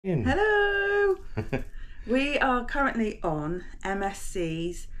Hello! We are currently on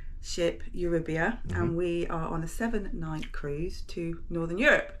MSC's ship Euribia, and we are on a 7-night cruise to Northern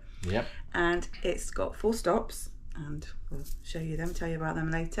Europe. Yep. And it's got 4 stops, and we'll show you them, tell you about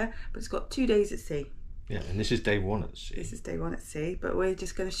them later. But it's got 2 days at sea. Yeah, and this is day 1 at sea. This is day 1 at sea, but we're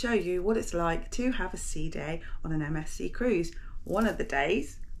just going to show you what it's like to have a sea day on an MSC cruise. One of the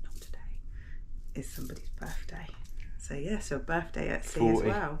days, not today, is somebody's birthday. So yeah, so birthday at sea 40, as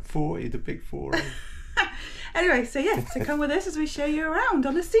well. 40, the big 40. Anyway, so yeah, so come with us as we show you around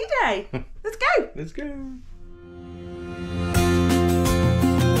on a sea day. Let's go! Let's go!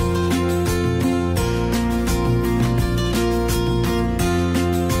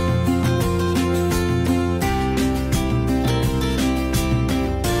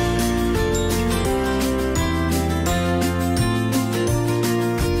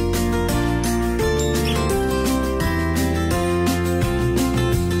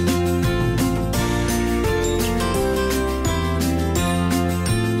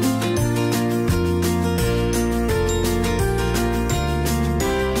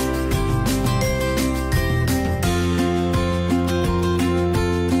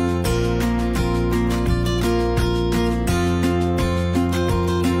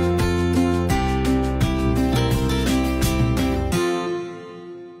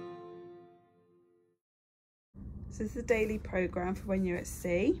 So this is the daily programme for when you're at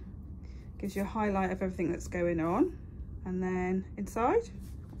sea. Gives you a highlight of everything that's going on. And then inside,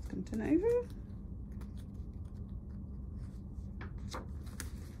 it's going to turn it over.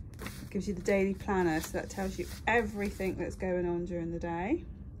 Gives you the daily planner, so that tells you everything that's going on during the day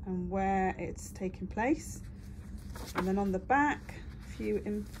and where it's taking place. And then on the back, a few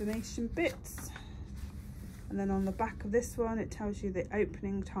information bits. And then on the back of this one, it tells you the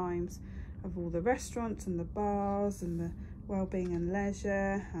opening times of all the restaurants and the bars and the wellbeing and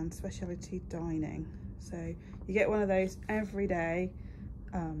leisure and specialty dining. So you get one of those every day,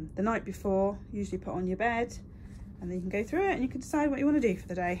 the night before, usually put on your bed, and then you can go through it and you can decide what you want to do for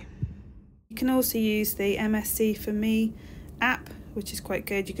the day. You can also use the MSC For Me app, which is quite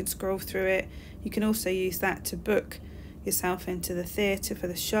good. You can scroll through it. You can also use that to book yourself into the theatre for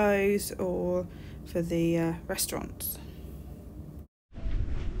the shows or for the restaurants.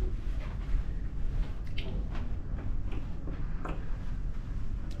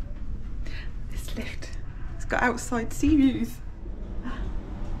 This lift, it's got outside sea views.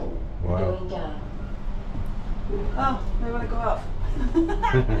 Wow. Oh, we want to go up.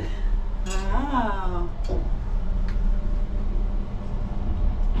 Wow.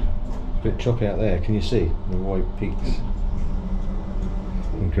 It's a bit choppy out there, can you see? The white peaks.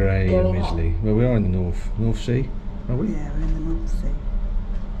 And grey and mizzly. Well, we are in the North Sea, are we? Yeah, we're in the North Sea.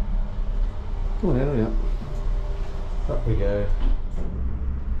 Come on then, hurry up. Up we go.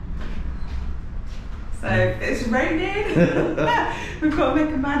 So it's raining. We've got to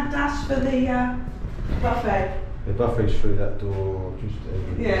make a mad dash for the buffet. The buffet's through that door, just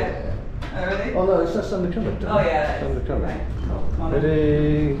over there. Oh, really? Oh no, that's undercover. Oh yeah, it's undercover. Okay. Cool.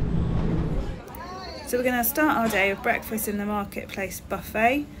 Ready? So we're going to start our day with breakfast in the Marketplace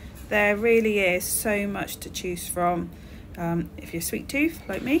buffet. There really is so much to choose from. If you're a sweet tooth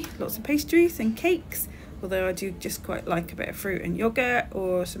like me, lots of pastries and cakes, although I do just quite like a bit of fruit and yoghurt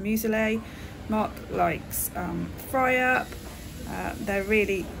or some muesli. Mark likes fry up. There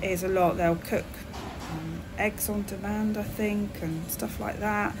really is a lot. They'll cook eggs on demand, I think, and stuff like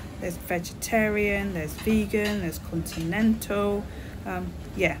that. There's vegetarian, there's vegan, there's continental.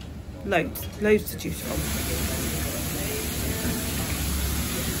 Yeah, loads to choose from.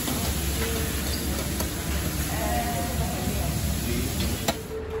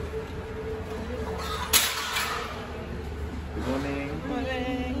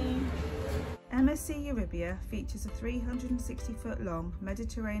 MSC Euribia features a 360-foot long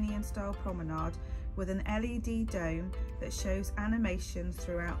Mediterranean-style promenade with an LED dome that shows animations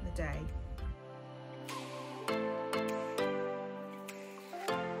throughout the day.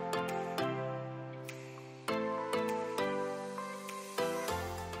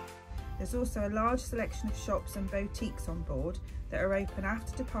 There's also a large selection of shops and boutiques on board that are open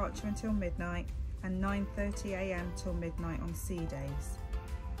after departure until midnight and 9:30 AM till midnight on sea days.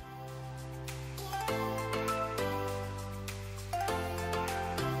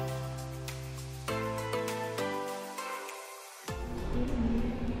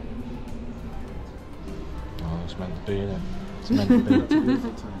 Oh, it's meant to be, isn't it? It's meant to be. It's a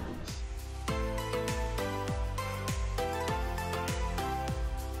beautiful time.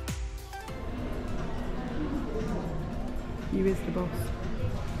 You is the boss.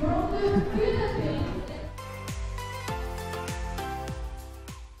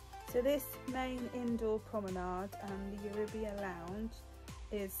 So this main indoor promenade and the Euribia lounge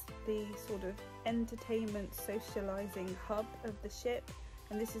is the sort of entertainment socialising hub of the ship,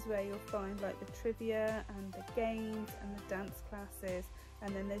 and this is where you'll find like the trivia and the games and the dance classes,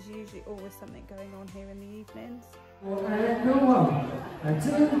 and then there's usually always something going on here in the evenings. And go 1,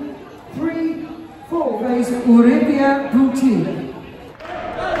 2, 3, 4. There is Euribia boutique.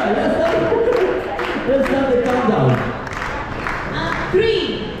 Let's start the countdown.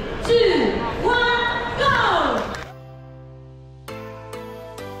 3, 2, 1, go!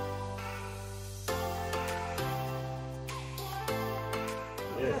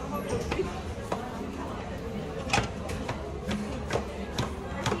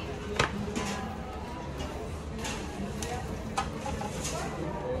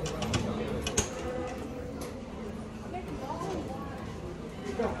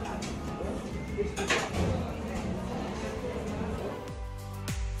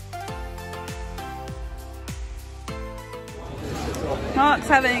 Mark's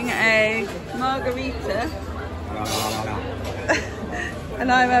having a margarita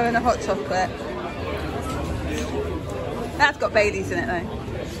and I'm having a hot chocolate. That's got Baileys in it though.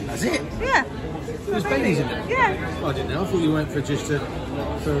 That's it? Yeah. There's Baileys in it? Yeah. Oh, I didn't know. I thought you went for just a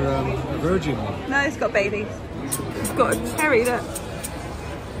virgin one. No, it's got Baileys. It's got a cherry, look.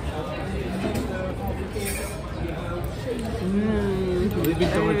 They've been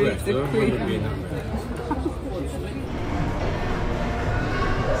digressed, though. It wouldn't be in that way.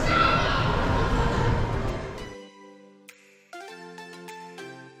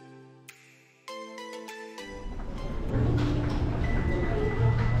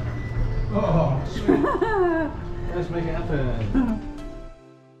 Oh, sweet. Let's make it happen.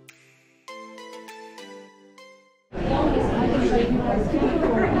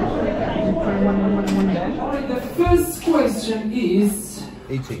 The first question is...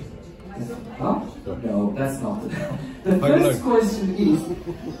 Eating. Huh? No, that's not. The first question is...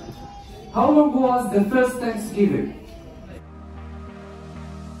 How long was the first Thanksgiving?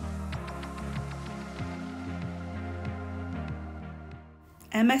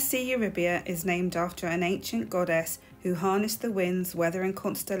 MSC Euribia is named after an ancient goddess who harnessed the winds, weather and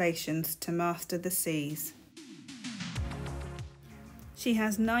constellations to master the seas. She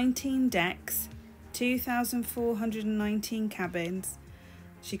has 19 decks, 2,419 cabins.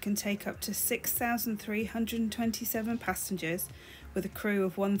 She can take up to 6,327 passengers with a crew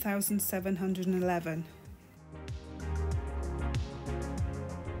of 1,711.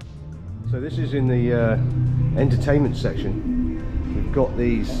 So this is in the entertainment section. We've got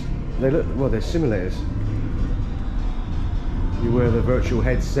these, they look, well, they're simulators. You wear the virtual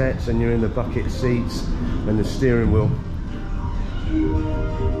headsets and you're in the bucket seats and the steering wheel.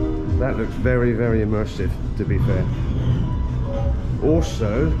 That looks very, very immersive, to be fair.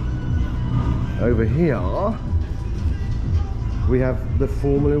 Also, over here, we have the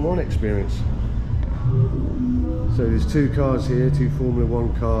Formula One experience. So there's two cars here, two Formula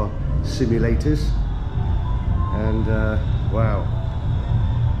One car simulators. And wow.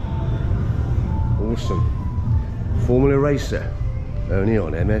 Awesome. Formula Racer, only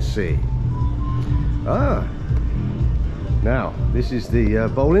on MSC. Ah, now this is the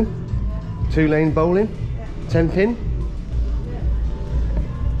bowling, 2-lane bowling, 10-pin,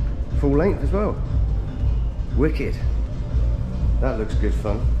 full length as well. Wicked. That looks good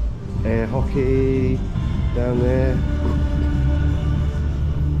fun. Air hockey down there.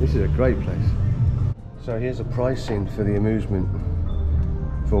 This is a great place. So here's a pricing for the amusement.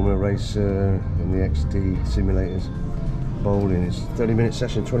 Formula Racer and the XD simulators. Bowling is 30-minute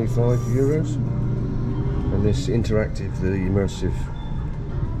session, €25. And this interactive, the immersive,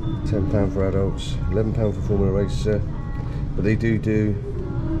 £10 for adults, £11 for Formula Racer. But they do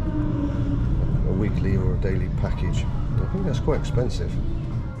a weekly or a daily package. I think that's quite expensive.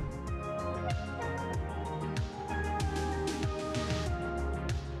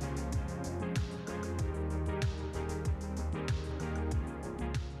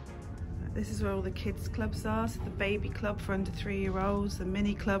 This is where all the kids clubs are, so the baby club for under 3-year-olds, the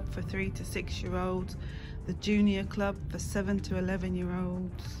mini club for 3 to 6-year-olds, the junior club for 7 to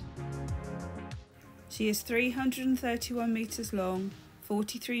 11-year-olds. She is 331 metres long,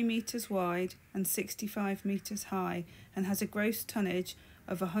 43 metres wide and 65 metres high, and has a gross tonnage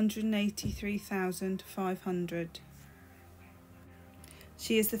of 183,500.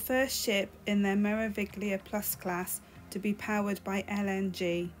 She is the first ship in their Meraviglia Plus class to be powered by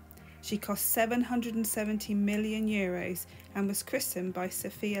LNG. She cost €770 million and was christened by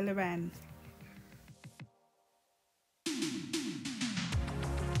Sophia Loren.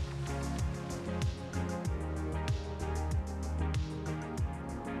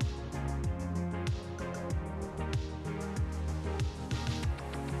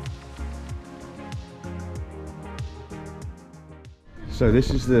 So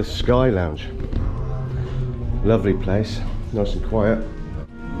this is the Sky Lounge. Lovely place, nice and quiet.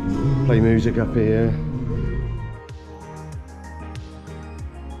 Play music up here.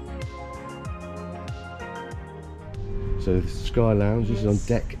 So the Sky Lounge, this is on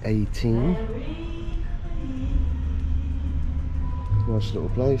deck 18. Nice little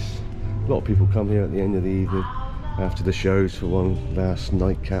place. A lot of people come here at the end of the evening after the shows for one last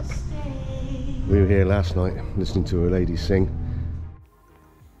nightcap. We were here last night listening to a lady sing.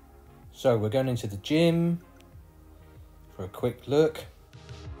 So we're going into the gym for a quick look.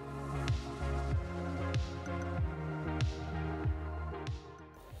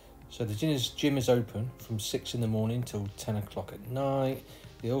 So the gym is open from 6 in the morning till 10 o'clock at night.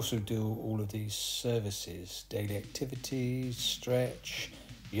 They also do all of these services, daily activities, stretch,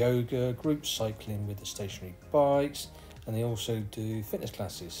 yoga, group cycling with the stationary bikes, and they also do fitness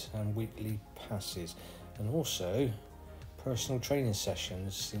classes and weekly passes, and also personal training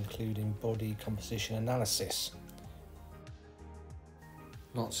sessions including body composition analysis.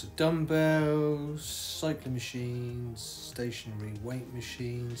 Lots of dumbbells, cycling machines, stationary weight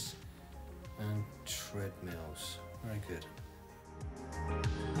machines and treadmills. Very good.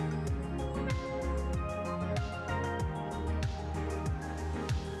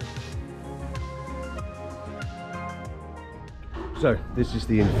 So this is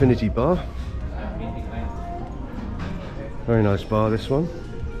the Infinity Bar. Very nice bar, this one.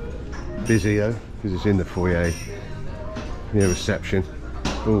 Busy though, because it's in the foyer near reception.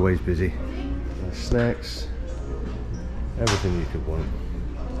 Always busy. Snacks, everything you could want.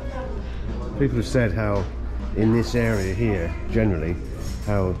 People have said how in this area here, generally,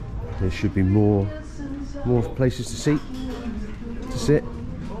 how there should be more places to sit.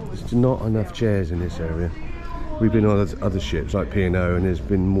 There's not enough chairs in this area. We've been on other ships like P&O and there's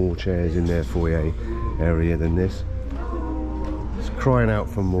been more chairs in their foyer area than this. It's crying out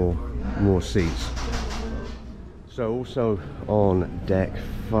for more seats. So also on deck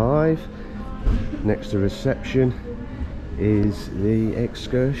 5, next to reception, is the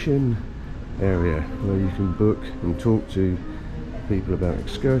excursion area where you can book and talk to people about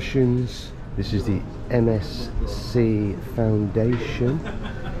excursions. This is the MSC Foundation.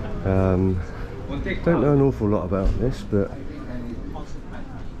 Don't know an awful lot about this, but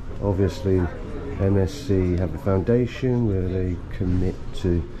obviously MSC have a foundation where they commit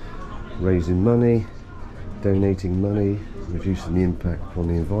to raising money, donating money, reducing the impact on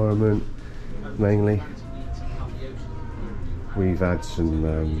the environment mainly. We've had some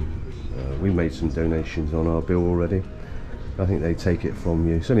we made some donations on our bill already. I think they take it from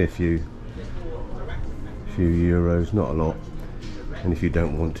you. It's only a few euros, not a lot, and if you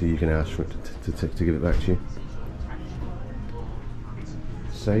don't want to, you can ask for it to give it back to you.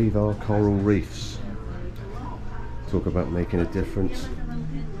 Save our coral reefs. Talk about making a difference,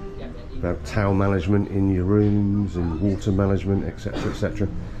 about towel management in your rooms and water management, etc, etc.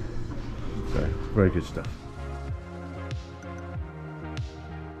 So very good stuff.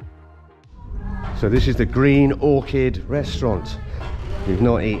 So this is the Green Orchid restaurant. We've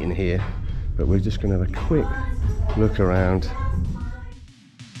not eaten here, but we're just going to have a quick look around.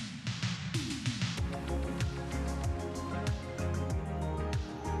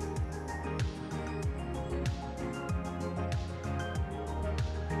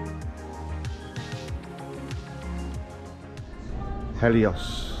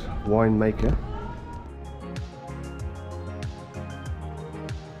 Helios winemaker.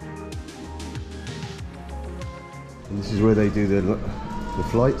 And this is where they do the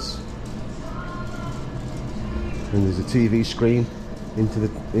flights. And there's a TV screen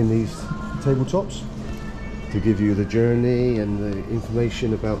in these tabletops to give you the journey and the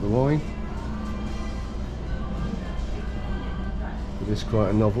information about the wine. It is quite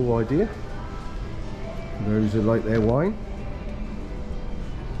a novel idea for those who like their wine.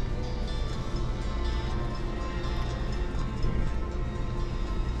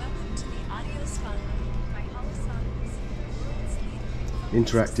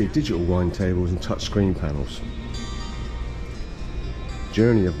 Interactive digital wine tables and touchscreen panels.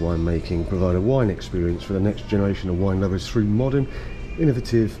 Journey of winemaking provide a wine experience for the next generation of wine lovers through modern,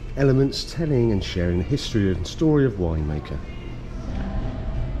 innovative elements telling and sharing the history and story of winemaker.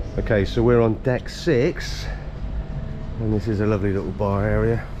 Okay, so we're on deck 6 and this is a lovely little bar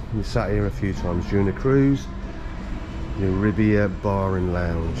area. We sat here a few times during the cruise. The Euribia Bar and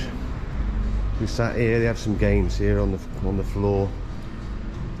Lounge. We sat here, they have some games here on the floor.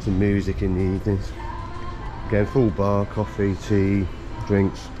 Some music in the evenings. Again, full bar, coffee, tea,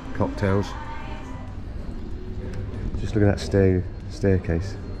 drinks, cocktails. Just look at that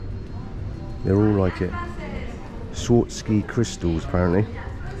staircase. They're all like it. Swarovski crystals apparently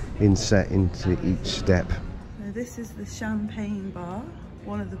inset into each step. So this is the champagne bar,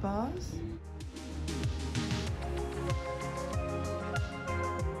 one of the bars.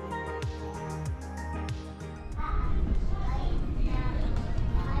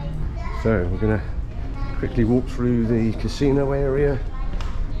 So we're going to quickly walk through the casino area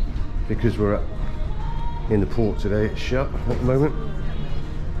because we're in the port today. It's shut at the moment.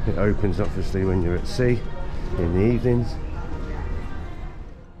 It opens obviously when you're at sea in the evenings.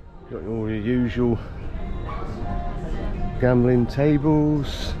 Got all your usual gambling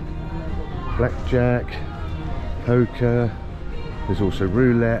tables, blackjack, poker. There's also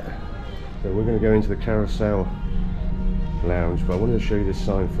roulette. So we're going to go into the carousel lounge, but I wanted to show you this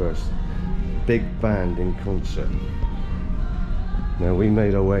sign first. Big band in concert. Now we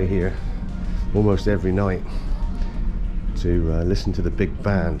made our way here almost every night to listen to the big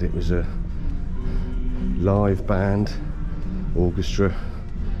band. It was a live band, orchestra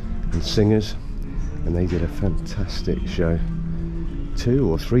and singers, and they did a fantastic show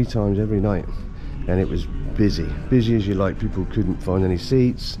 2 or 3 times every night, and it was busy as you like. People couldn't find any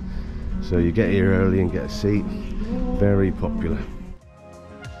seats, so you get here early and get a seat. Very popular.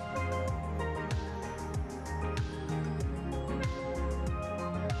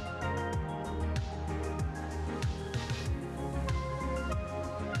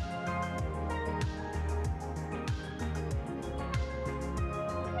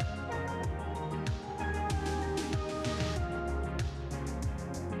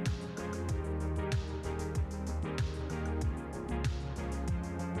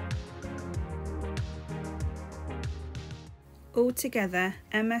 Altogether,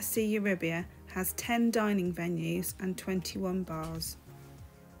 MSC Euribia has 10 dining venues and 21 bars.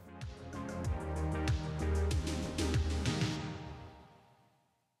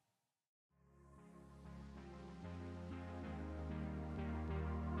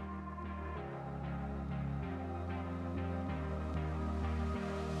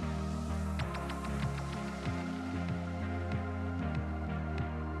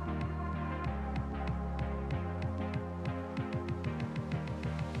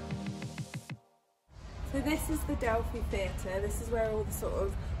 So this is the Delphi Theatre. This is where all the sort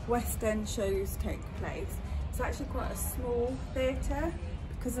of West End shows take place. It's actually quite a small theatre.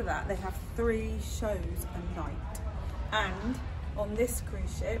 Because of that, they have 3 shows a night. And on this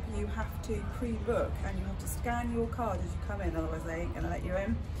cruise ship, you have to pre-book and you have to scan your card as you come in, otherwise they ain't gonna let you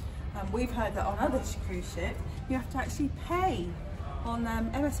in. We've heard that on other cruise ships, you have to actually pay. On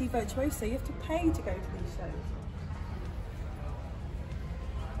MSC Virtuoso, you have to pay to go to these shows.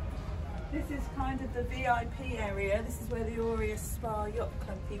 This is kind of the VIP area. This is where the Aureus Spa Yacht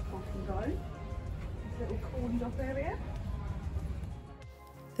Club people can go. This little corned off area.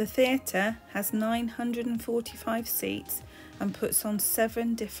 The theatre has 945 seats and puts on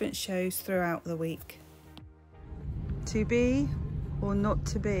 7 different shows throughout the week. To be or not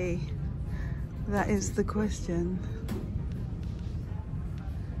to be? That is the question.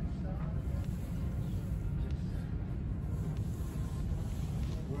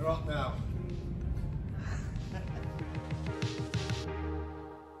 We're up now.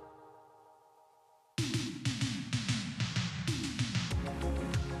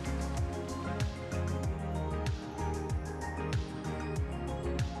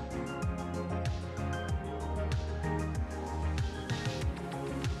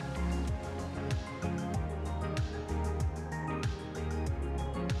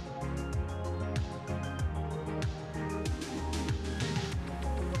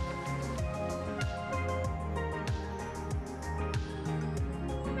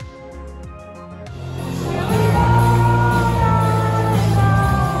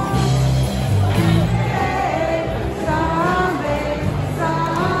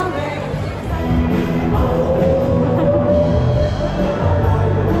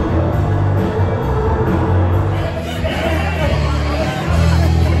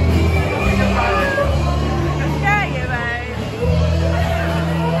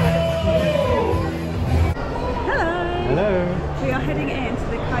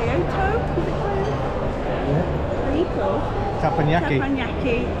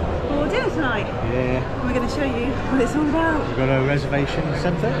 Teppanyaki for dinner tonight. Yeah. And we're going to show you what it's all about. We've got a reservation,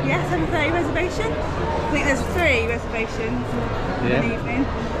 7:30? Yeah, 7:30 reservation. I think there's 3 reservations in the evening.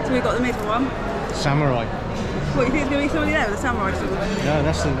 So we've got the middle one. Samurai. What, you think there's going to be somebody there with a samurai sword? No,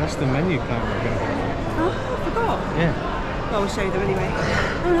 that's the menu card. Oh, I forgot. Yeah. Well, we'll show you them anyway.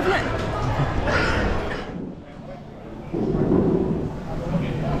 Oh, have a look.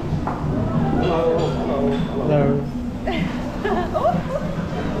 Hello. Oh.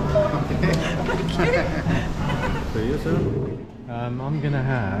 Thank you. I'm gonna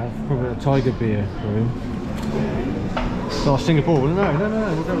have probably a tiger beer for him. So Singapore, no,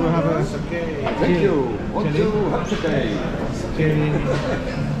 we'll have a... Okay, thank you. What do you have today?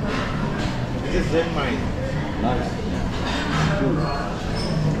 This is mine. Nice.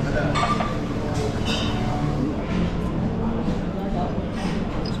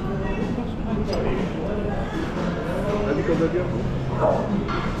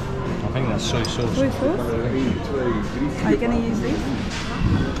 I think that's soy sauce. Soy sauce? Are you going to use these?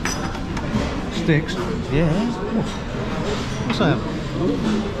 Sticks? Yeah. What's that?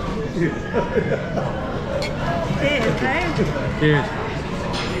 Cheers, Dave. Cheers.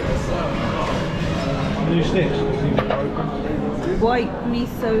 New sticks. White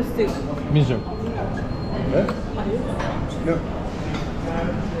miso soup. Miso. No.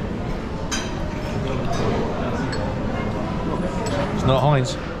 It's not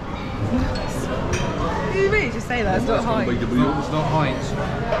Heinz. Did you really just say that? It's not Heinz. It's not Heinz.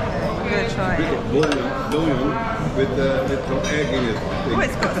 I'm going to try it. Bouillon with some egg in it. Oh,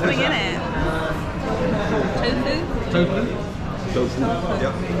 it's got something in it. Tofu? Tofu,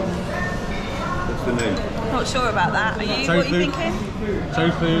 yeah. That's the name. Not sure about that. Are you? Tofu. What are you thinking?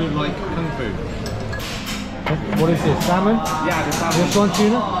 Tofu like kung fu. What is this? Salmon? Yeah, the salmon. This one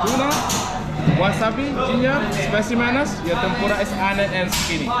tuna? Tuna, wasabi, ginger, spicy mayonnaise. Your tempura is onion and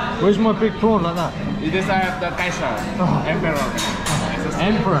skinny. Where's my big prawn like that? This I have the Kaito, emperor.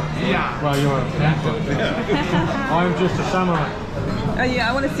 Emperor? Yeah. Well, you're an emperor. I'm just a samurai. Oh yeah,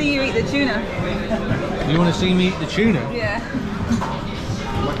 I want to see you eat the tuna. You want to see me eat the tuna? Yeah.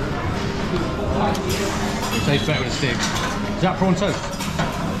 It tastes better with a stick. Is that prawn toast?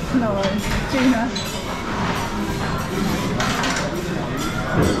 No, tuna.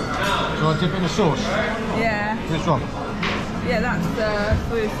 So I dip it in the sauce? Yeah. This one? Yeah, that's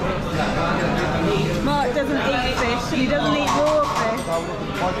soy sauce. Mark doesn't eat fish, and he doesn't eat raw fish.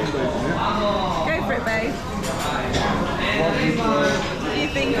 Go for it, babe. What do you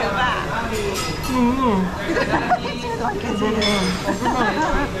think of that? You don't like it, do you?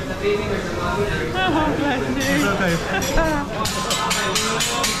 Oh, bless you.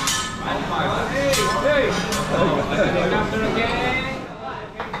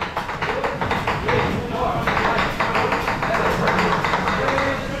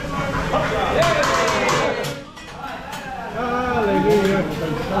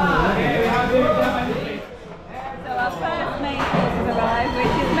 So our first main course has arrived, which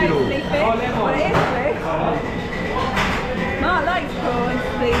is mostly fish. Well, it is fish. Mark likes prawns,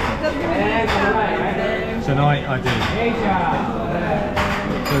 please. He doesn't really eat salmon. Tonight I do.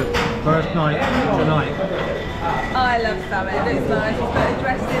 The first night, tonight. Oh, I love salmon. It looks nice. It's got a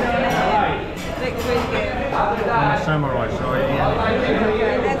dressing on it. Looks really good. I'm a samurai, so I eat anything.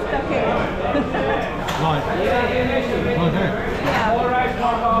 Okay, let's duck it. Right. Okay. Yeah.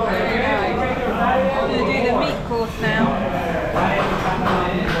 I'm going to do the meat course now.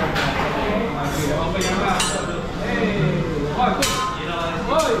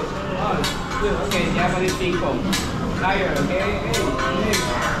 Okay, Japanese people. Tired, okay?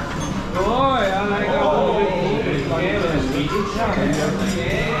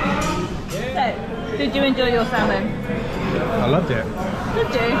 So, did you enjoy your salmon? I loved it. Did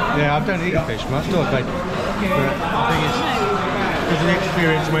you? Yeah, I don't eat fish much, do I, babe? But I think it's because of the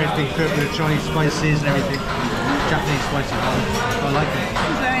experience where it's been cooked with Chinese spices and everything. Japanese spices. I like it.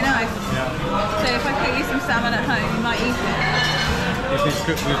 It's very nice. Yeah. So if I cook you some salmon at home, you might eat it. If it's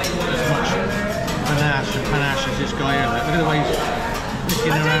cooked with as much panache as this guy here, look at the way he's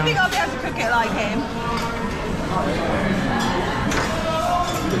flicking I around. don't think I'll be able to cook it like him.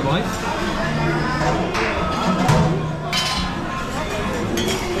 Good bite.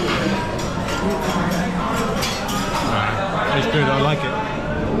 It's good, I like it.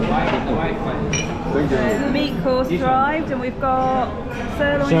 So the meat course arrived, and we've got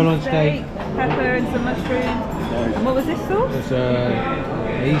sirloin steak, pepper and some mushrooms. And what was this sauce? It's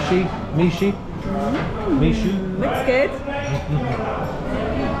mishi. Looks good. It's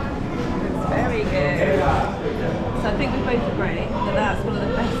very good. So I think we both agree that that's one of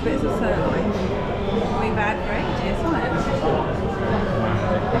the best bits of sirloin we've had for ages, isn't it?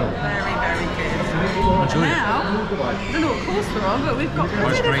 Very, very good. Now, I don't know what course we're on, but we've got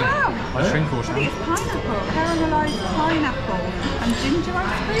pudding as well. Ice cream course. I think it's pineapple, caramelised pineapple and ginger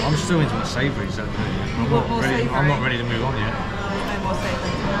ice cream. I'm still into my savouries. I'm not ready to move on yet. There's no more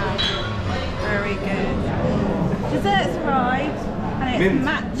savoury to have. Very good. Desserts arrived, and it's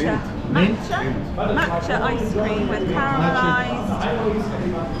matcha ice cream with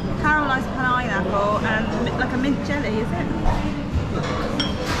caramelised pineapple and like a mint jelly, is it?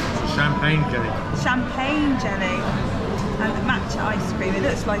 Champagne jelly. Champagne jelly. And the matcha ice cream. It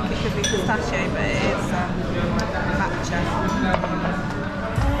looks like it could be pistachio, but it is matcha.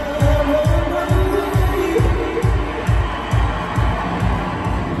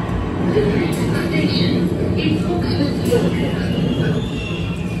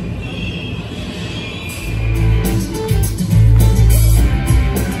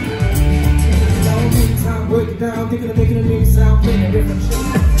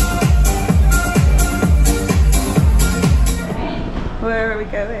 Where are we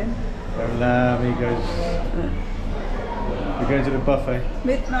going? Hola, amigos. We're going to the buffet.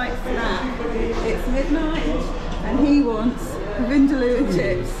 Midnight snack. It's midnight, and he wants vindaloo and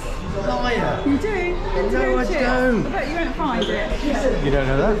chips. Liar! You do? Vindaloo No, I and chips. don't. I bet you won't find it. You don't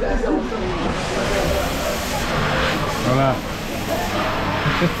know that? Hola.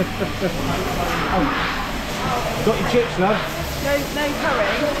 Got your chips, love? No curry.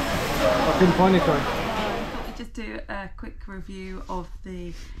 I couldn't find your curry. I thought we'd just do a quick review of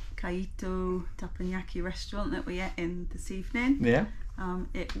the Kaito Teppanyaki restaurant that we ate in this evening. Yeah.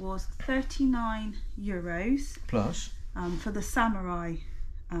 It was €39 Plus for the samurai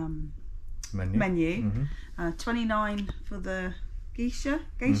menu. 29 for the geisha,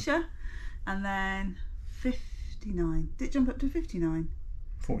 and then 59. Did it jump up to 59?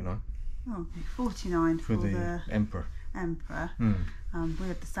 49 Oh, okay, 49 for the emperor. We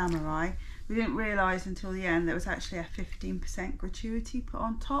had the samurai. We didn't realise until the end there was actually a 15% gratuity put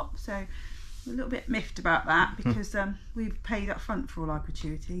on top, so we're a little bit miffed about that because we've paid up front for all our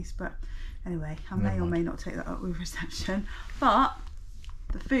gratuities. But anyway, I may or may not take that up with reception. But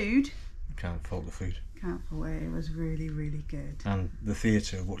the food, Can't fault the food. can't fault it. It was really, really good. And the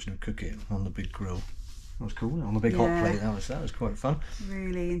theatre of watching them cook it on the big grill. That was cool. On the big hot plate. That was quite fun.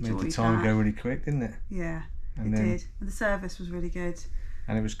 Really enjoyed Made the time that. go really quick, didn't it? Yeah, And it then- did. And the service was really good.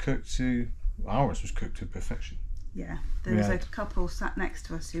 And it was cooked to, ours was cooked to perfection. Yeah, there was a Yeah. couple sat next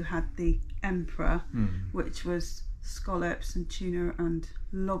to us who had the emperor, which was scallops and tuna and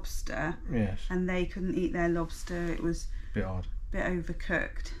lobster, Yes. and they couldn't eat their lobster. It was Bit hard. a bit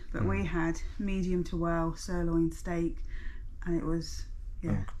overcooked, but we had medium to well sirloin steak, and it was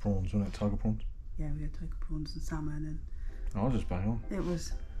And prawns, wasn't it? Tiger prawns. we had tiger prawns and salmon, and Ours was bang on. it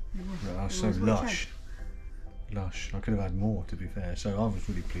was That was it so was lush. Lush. I could have had more, to be fair. So I was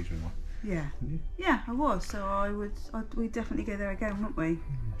really pleased with mine. yeah, I was. So we'd definitely go there again, wouldn't we?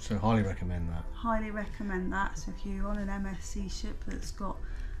 So highly recommend that. Highly recommend that. So if you're on an MSC ship that's got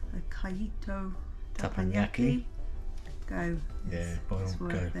a Kaito Teppanyaki, go. Yeah, by all worth go.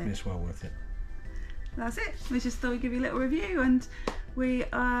 it. It's well worth it. That's it. We just thought we'd give you a little review, and we've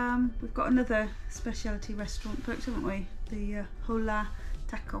got another speciality restaurant booked, haven't we? The Hola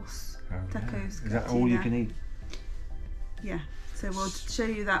Tacos. Tacos. Is that all you can eat? Yeah. So we'll show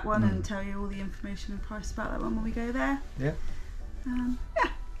you that one and tell you all the information and price about that one when we go there. Yeah. Yeah.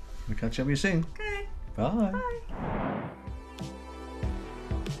 We'll catch up with you soon. Okay. Bye. Bye.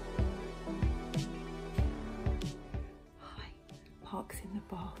 Hi. Park's in the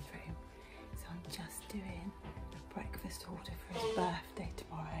bathroom, so I'm just doing a breakfast order for his birthday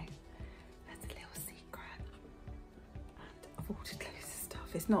tomorrow. That's a little secret. And I've ordered loads of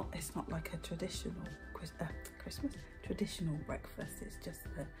stuff. It's not like a traditional traditional breakfast. It's just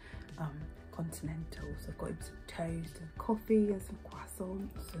the continentals. I've got him some toast and coffee and some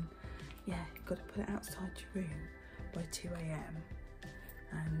croissants, and yeah, you've got to put it outside your room by 2 AM,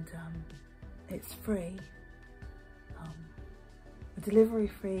 and it's free. The delivery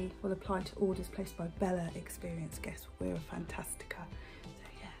fee will apply to orders placed by Bella Experience guests. We're a Fantastica, so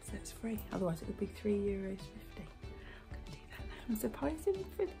yeah, so it's free. Otherwise it would be €3.50. I'm going to do that now and surprise him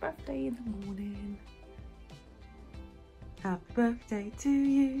for his birthday in the morning. Happy birthday to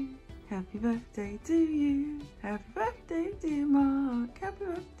you. Happy birthday to you. Happy birthday, dear Mark. Happy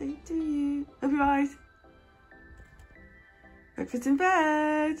birthday to you. Open your eyes. Breakfast in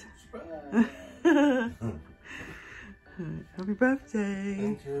bed. Happy birthday.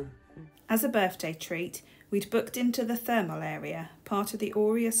 Thank you. As a birthday treat, we'd booked into the thermal area, part of the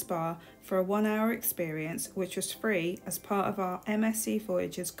Euribia Spa, for a 1-hour experience, which was free as part of our MSC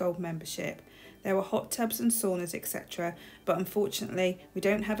Voyagers Gold membership. There were hot tubs and saunas, etc., but unfortunately we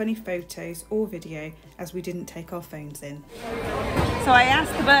don't have any photos or video as we didn't take our phones in. So I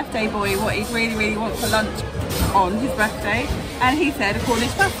asked the birthday boy what he'd really want for lunch on his birthday, and he said a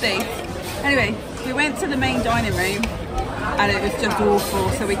Cornish pasty. Anyway, we went to the main dining room and it was just awful,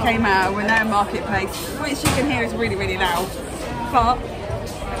 so we came out. We're now in Marketplace, which you can hear is really loud, but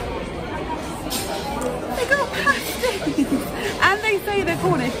they got pasties and they say they're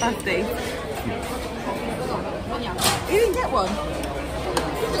Cornish pasties. You didn't get one?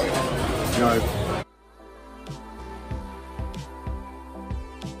 No.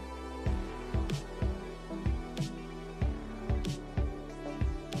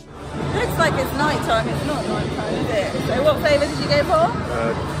 it's night time. It's not night time, is it? So what flavour did you go for?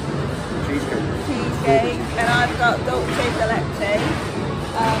 Cheesecake. Cheesecake. And I've got dolce de leche.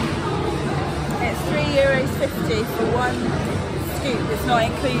 It's €3.50 for one scoop. It's not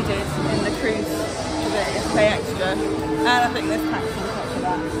included in the cruise. You have to pay extra. And I think there's tax on top of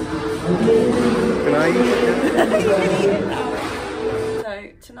that. Can I eat it? So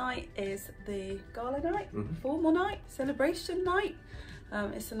tonight is the gala night, formal night, celebration night.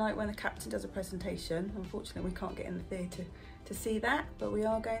 It's the night when the captain does a presentation. Unfortunately, we can't get in the theatre to see that, but we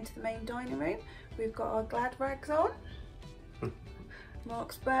are going to the main dining room. We've got our glad rags on.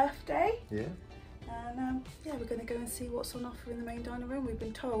 Mark's birthday. Yeah. And yeah, we're going to go and see what's on offer in the main dining room. We've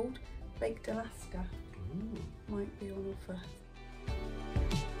been told baked Alaska might be on offer.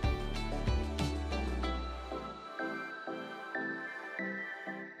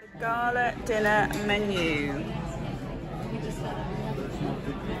 The gala dinner menu.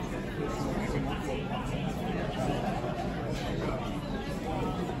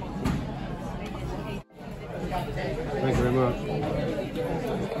 Thank you very much.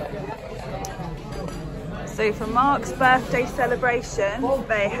 So for Mark's birthday celebration,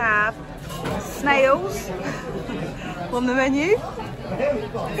 they have snails on the menu. You're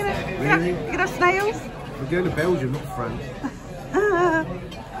gonna have snails? We're going to Belgium, not France.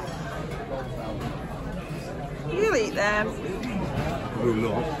 You'll eat them. Will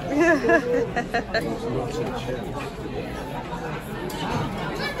not.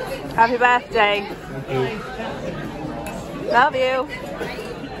 Happy birthday. Thank you. Love you.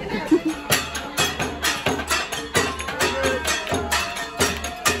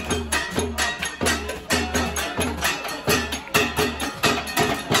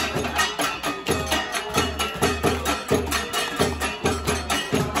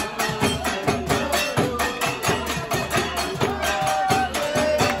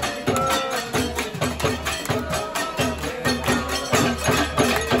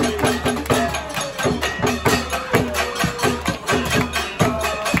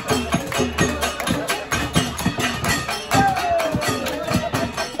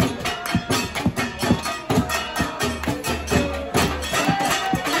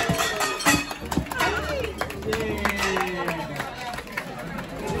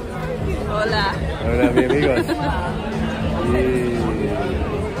 Hola. Hola, mi amigos.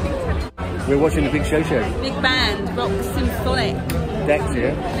 We're watching the big show. Big band, rock symphonic. Decks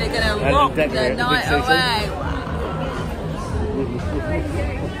here. They're gonna rock the night away.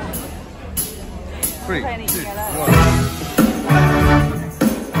 Three, Playing each two, other. one.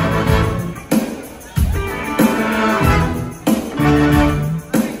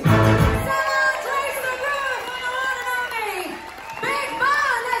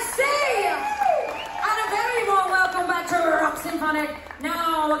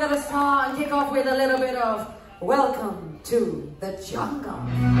 Now we're gonna start and kick off with a little bit of Welcome to the Jungle.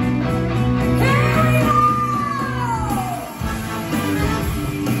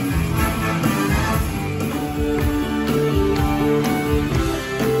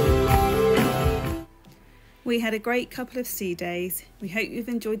 We had a great couple of sea days. We hope you've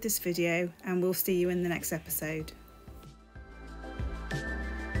enjoyed this video and we'll see you in the next episode.